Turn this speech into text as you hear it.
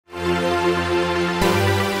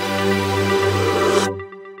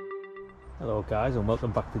guys, and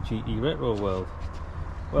welcome back to GE Retro World.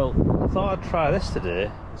 Well, I thought I'd try this today.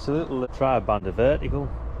 It's a little Triband, a vertical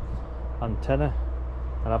antenna,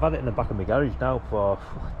 and I've had it in the back of my garage now for,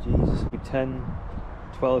 Jesus, 10,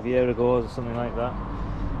 12 years ago or something like that.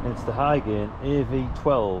 And it's the high gain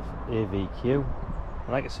AV-12AVQ, and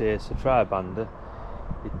like I say, it's a Tribander.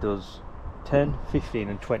 It does 10, 15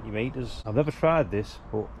 and 20 meters. I've never tried this,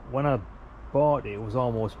 but when I bought it, it was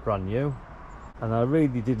almost brand new, and I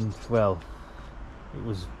really didn't, well, it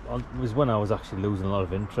was when I was actually losing a lot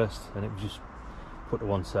of interest, and it was just put to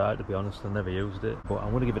one side, to be honest. I never used it, but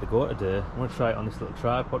I'm going to give it a go today. I'm going to try it on this little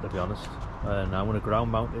tripod, to be honest, and I'm going to ground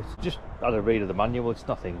mount it. Just had a read of the manual. It's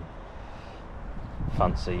nothing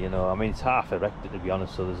fancy, you know. I mean, it's half erected, to be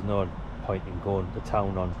honest, so there's no point in going to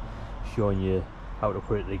town on showing you how to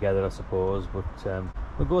put it together, I suppose, but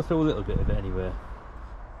we'll go through a little bit of it anyway.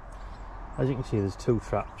 As you can see, there's two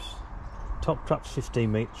traps. Top trap's 15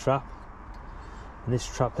 metre trap, and this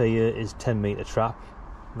trap here is 10 metre trap,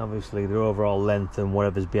 and obviously the overall length and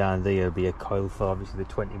whatever's behind there will be a coil for obviously the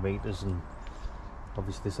 20 metres, and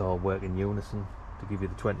obviously this all work in unison to give you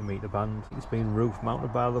the 20 metre band. It's been roof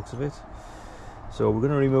mounted by the looks of it, so we're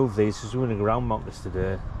going to remove these because we're going to ground mount this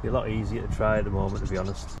today. It'll be a lot easier to try at the moment, to be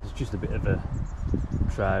honest. It's just a bit of a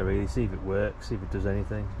try really, see if it works, see if it does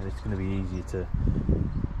anything, and it's going to be easier to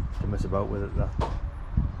mess about with it that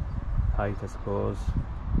height, I suppose.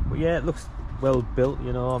 But yeah, it looks well built,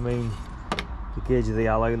 you know. I mean, the gauge of the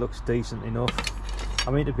alloy looks decent enough.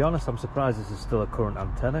 I mean, to be honest, I'm surprised this is still a current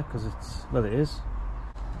antenna, because it's, well, it is.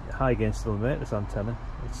 High gain still made this antenna,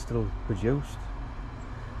 it's still produced.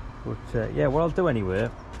 But yeah, what I'll do anyway,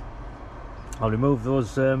 I'll remove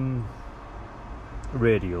those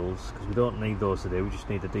radials, because we don't need those today, we just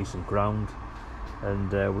need a decent ground,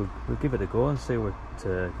 and we'll give it a go and see what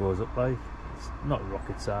it goes up like. It's not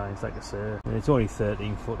rocket science, like I say, and it's only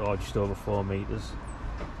 13 foot or just over 4 meters.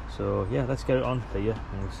 So yeah, let's get it on here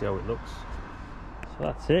and we'll see how it looks. So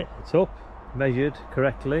that's it, it's up, measured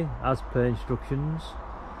correctly as per instructions,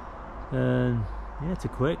 and yeah, it's a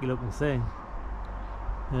quirky looking thing.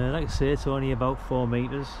 Like I say, it's only about 4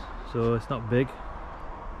 meters, so it's not big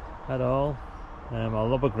at all. I'll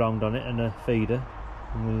lob a ground on it and a feeder,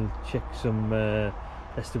 and we'll check some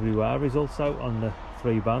SWR results out on the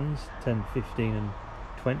 3 bands, 10, 15 and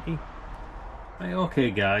 20. Right, okay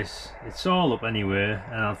guys, it's all up anyway,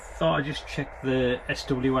 and I thought I'd just check the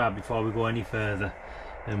SWR before we go any further,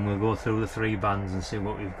 and we'll go through the 3 bands and see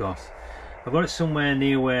what we've got. I've got it somewhere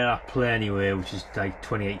near where I play anyway, which is like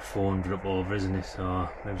 28,400 up over, isn't it? So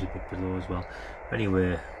maybe a bit below as well. But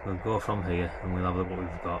anyway, we'll go from here and we'll have a look what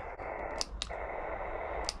we've got.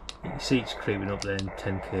 You can see it's creeping up there in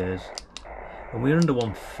 10Ks, and we're under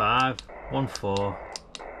 1.5, 1.4.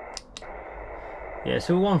 Yeah,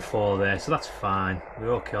 so we're 1.4 there, so that's fine.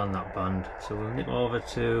 We're okay on that band. So we'll nip over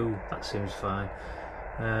to, that seems fine.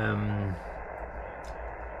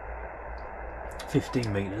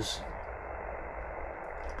 15 meters.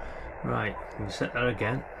 Right, we'll set that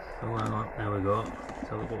again. Oh, hang on, there we go. Let's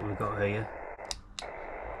have a look what we've got here.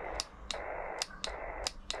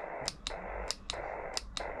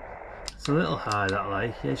 It's a little high, that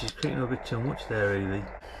like. Yeah, she's creeping a bit too much there, really.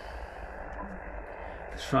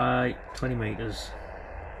 Let's try 20 meters.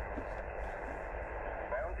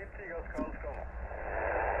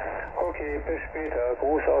 Okay, bis später.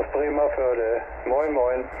 Gruß aus Bremervörde. Moin,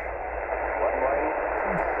 moin. Moin, moin.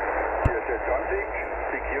 Here's your 20,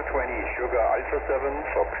 secure 20, Sugar Alpha 7,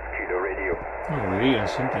 Fox Kilo Radio. Oh, we're eating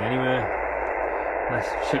something anyway.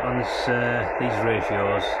 Let's check on this, these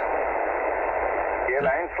ratios.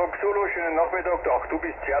 Airline Fox Solo, schönen Nachmittag. Ach, du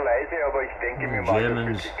bist sehr leise, aber ich denke mir mal, du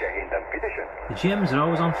fühlst dich gleich hintern. Bitteschön. The Germans are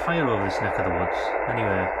always on fire over this neck of the woods.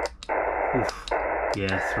 Anyway. Oof.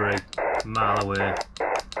 Yeah, 3. Mile away.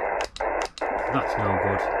 That's no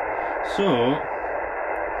good. So,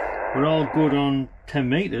 we're all good on 10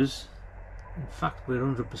 meters. In fact, we're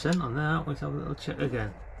 100% on there, aren't we? Let's have a little check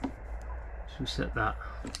again. Should we set that?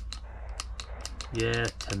 Yeah,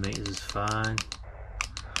 10 meters is fine.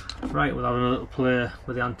 Right, we'll have a little play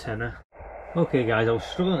with the antenna. Okay guys, I was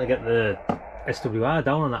struggling to get the SWR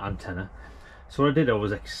down on that antenna, so what I did, I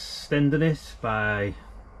was extending it by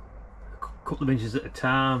a couple of inches at a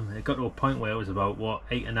time. It got to a point where it was about, what,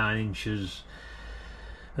 8 or 9 inches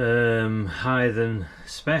higher than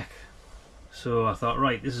spec. So I thought,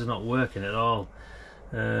 right, this is not working at all.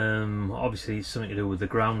 Obviously it's something to do with the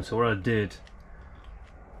ground, so what I did,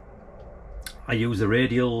 I used the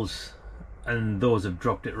radials, and those have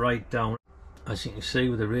dropped it right down. As you can see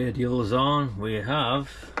with the radials on, we have,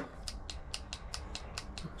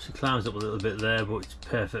 she climbs up a little bit there, but it's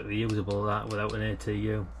perfectly usable that without an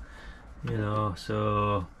ATU, you know.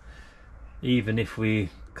 So even if we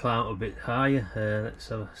climb a bit higher, let's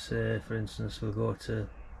have a say, for instance, we'll go to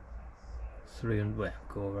 300, well,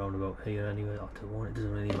 go around about here anyway, or to 1, it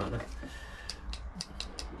doesn't really matter.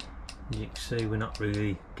 As you can see, we're not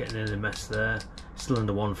really getting in a mess there, still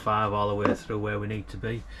under 1.5 all the way through where we need to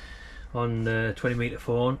be on 20 metre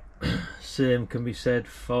phone. Same can be said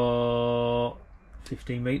for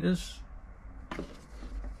 15 metres.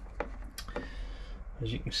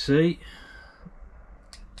 As you can see,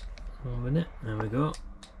 1 minute, there we go.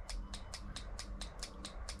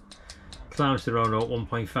 Climbs to around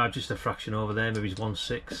 1.5, just a fraction over there, maybe it's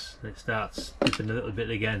 1.6, and it starts dipping a little bit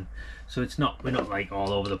again. So it's not, we're not like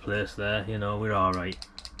all over the place there, you know, we're alright.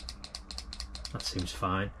 That seems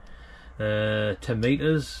fine. 10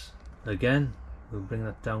 metres, again, we'll bring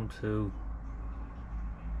that down to,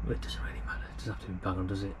 it doesn't really matter, it doesn't have to be bang on,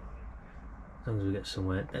 does it? As long as we get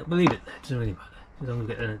somewhere, we'll leave it there, it doesn't really matter. As long as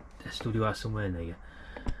we get a SWR somewhere near.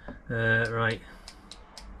 Right,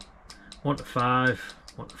 1 to 5,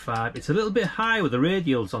 1 to 5. It's a little bit high with the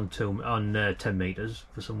radials on 10 metres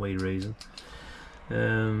for some weird reason.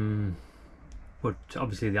 But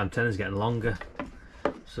obviously the antenna's getting longer,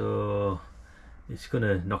 so it's going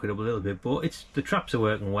to knock it up a little bit. But the traps are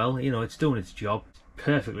working well. You know, it's doing its job.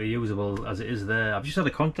 Perfectly usable as it is there. I've just had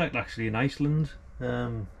a contact actually in Iceland.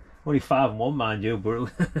 Only 5 and 1, mind you,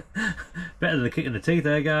 but better than a kick in the teeth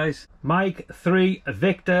there, guys. Mike 3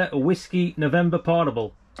 Victor Whiskey November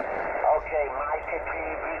Portable. Okay, Mike 3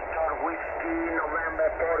 Victor Whiskey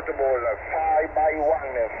November Portable, 5 by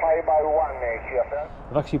 1 here, sir.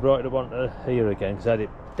 I've actually brought it up onto here again because I had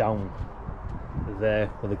it down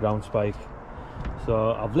there with the ground spike.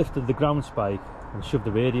 So I've lifted the ground spike and shoved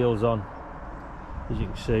the radials on. As you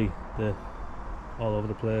can see, they're all over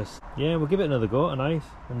the place. Yeah, we'll give it another go tonight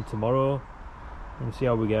and tomorrow and see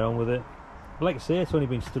how we get on with it. But like I say, it's only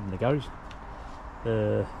been stood in the garage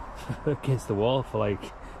against the wall for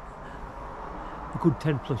like a good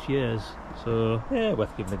 10+ years, so yeah,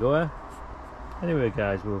 worth giving a go, eh? Anyway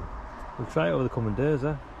guys, we'll try it over the coming days,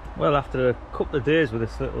 eh? Well, after a couple of days with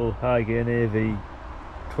this little high gain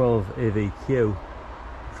AV-12AVQ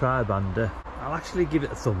Triband, I'll actually give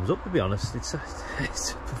it a thumbs up, to be honest. It's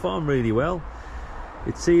performed really well.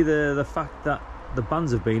 It's either the fact that the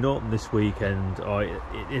bands have been open this weekend, or it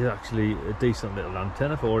is actually a decent little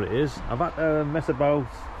antenna for what it is. I've had to mess about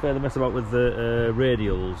with the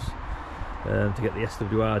radials to get the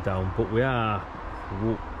SWR down, but we are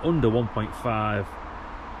under 1.5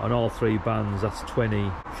 on all 3 bands. That's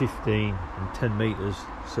 20, 15 and 10 metres.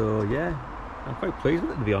 So yeah, I'm quite pleased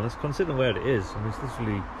with it, to be honest, considering where it is. I mean, it's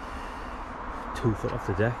literally 2 foot off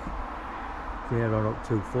the deck. Yeah, around about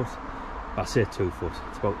 2 foot. I say 2 foot,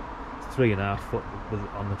 it's about 3.5 foot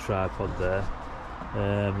on the tripod there.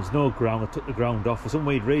 There's no ground. I took the ground off for some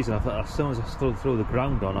weird reason. I thought as soon as I threw the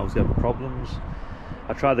ground on, I was having problems.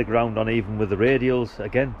 I tried the ground on even with the radials,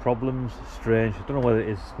 again problems. Strange. I don't know whether it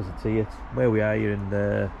is because it's here. Where we are here in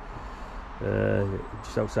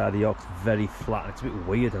just outside the York, it's very flat. It's a bit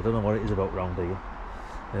weird. I don't know what it is about round here.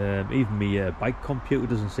 Even my bike computer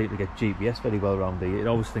doesn't seem to get GPS very well around here. It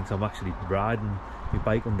always thinks I'm actually riding my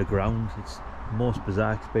bike underground. It's the most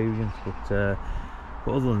bizarre experience, but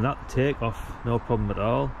other than that, takeoff, no problem at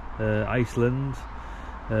all. Iceland,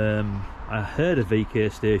 I heard a VK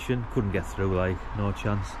station, couldn't get through, like, no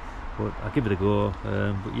chance, but I'll give it a go.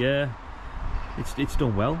 But yeah, it's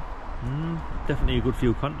done well. Definitely a good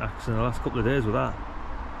few contacts in the last couple of days with that,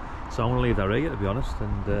 so I'm going to leave that right here, to be honest,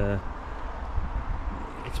 and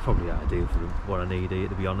it's probably ideal for what I need here,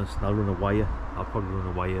 to be honest. And I'll run a wire. I'll probably run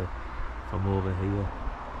a wire from over here,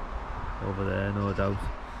 over there, no doubt,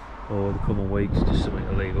 over the coming weeks. Just something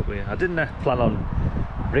to leave up here. I didn't plan on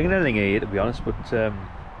bringing anything here, to be honest, but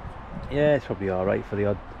yeah, it's probably all right for the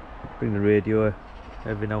odd. Bring the radio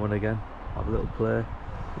every now and again, have a little play.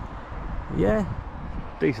 Yeah,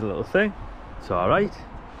 decent little thing. It's all right,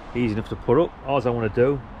 easy enough to put up. All I want to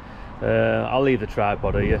do, I'll leave the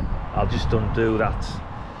tripod here. I'll just undo that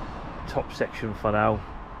top section for now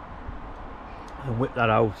and whip that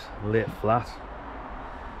out and lay it flat,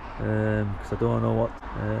 because I don't know what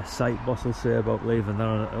site boss will say about leaving that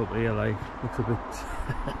on up here. Like, looks a bit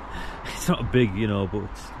it's not big, you know, but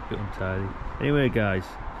it's a bit untidy. Anyway guys,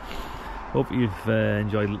 hope you've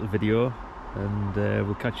enjoyed the little video, and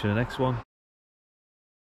we'll catch you in the next one.